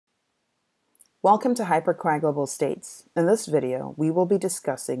Welcome to hypercoagulable states. In this video, we will be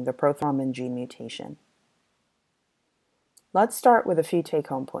discussing the prothrombin gene mutation. Let's start with a few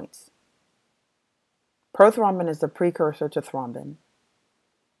take-home points. Prothrombin is the precursor to thrombin.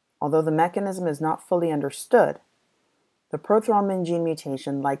 Although the mechanism is not fully understood, the prothrombin gene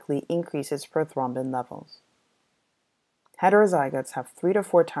mutation likely increases prothrombin levels. Heterozygotes have 3 to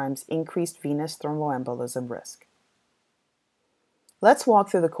 4 times increased venous thromboembolism risk. Let's walk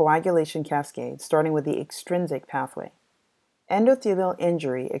through the coagulation cascade, starting with the extrinsic pathway. Endothelial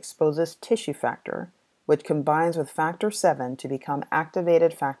injury exposes tissue factor, which combines with factor 7 to become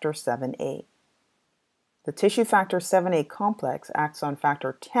activated factor 7A. The tissue factor 7A complex acts on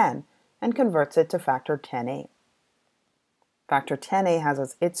factor 10 and converts it to factor 10A. Factor 10A has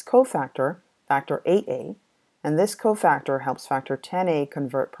as its cofactor factor 8A, and this cofactor helps factor 10A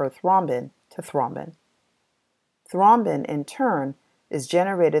convert prothrombin to thrombin. Thrombin, in turn, is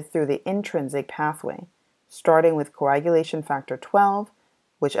generated through the intrinsic pathway, starting with coagulation factor 12,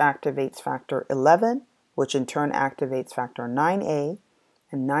 which activates factor 11, which in turn activates factor 9A,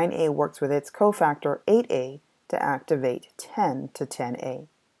 and 9A works with its cofactor 8A to activate 10 to 10A.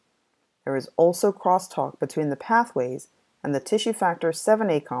 There is also crosstalk between the pathways, and the tissue factor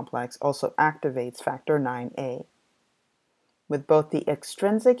 7A complex also activates factor 9A. With both the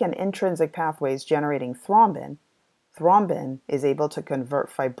extrinsic and intrinsic pathways generating thrombin, thrombin is able to convert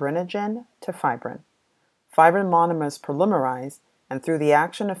fibrinogen to fibrin. Fibrin monomers polymerize, and through the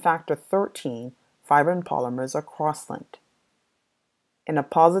action of factor 13, fibrin polymers are cross-linked. In a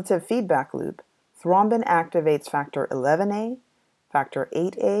positive feedback loop, thrombin activates factor 11A, factor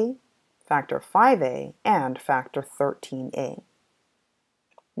 8A, factor 5A, and factor 13A.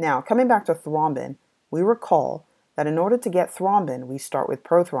 Now, coming back to thrombin, we recall that in order to get thrombin, we start with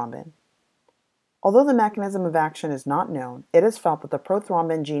prothrombin. Although the mechanism of action is not known, it is felt that the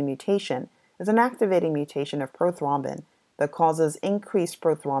prothrombin gene mutation is an activating mutation of prothrombin that causes increased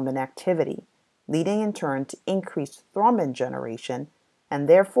prothrombin activity, leading in turn to increased thrombin generation and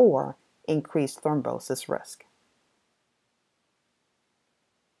therefore increased thrombosis risk.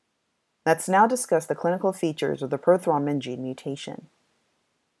 Let's now discuss the clinical features of the prothrombin gene mutation.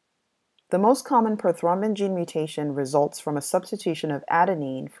 The most common prothrombin gene mutation results from a substitution of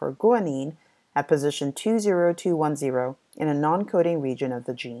adenine for guanine at position 20210 in a non-coding region of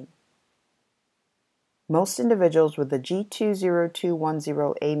the gene. Most individuals with the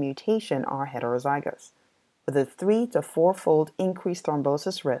G20210A mutation are heterozygous, with a 3 to 4-fold increased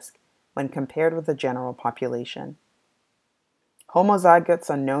thrombosis risk when compared with the general population. Homozygotes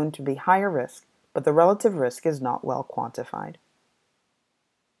are known to be higher risk, but the relative risk is not well quantified.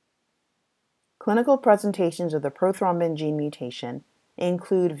 Clinical presentations of the prothrombin gene mutation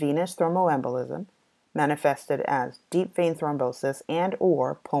include venous thromboembolism, manifested as deep vein thrombosis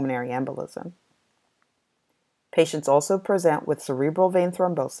and/or pulmonary embolism. Patients also present with cerebral vein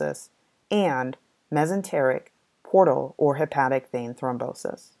thrombosis and mesenteric, portal, or hepatic vein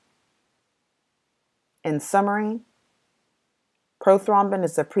thrombosis. In summary, prothrombin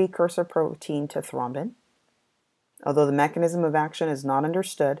is the precursor protein to thrombin. Although the mechanism of action is not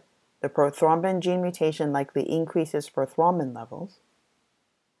understood, the prothrombin gene mutation likely increases prothrombin levels.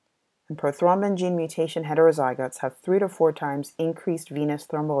 And prothrombin gene mutation heterozygotes have 3 to 4 times increased venous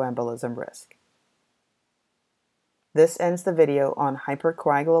thromboembolism risk. This ends the video on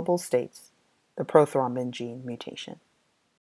hypercoagulable states, the prothrombin gene mutation.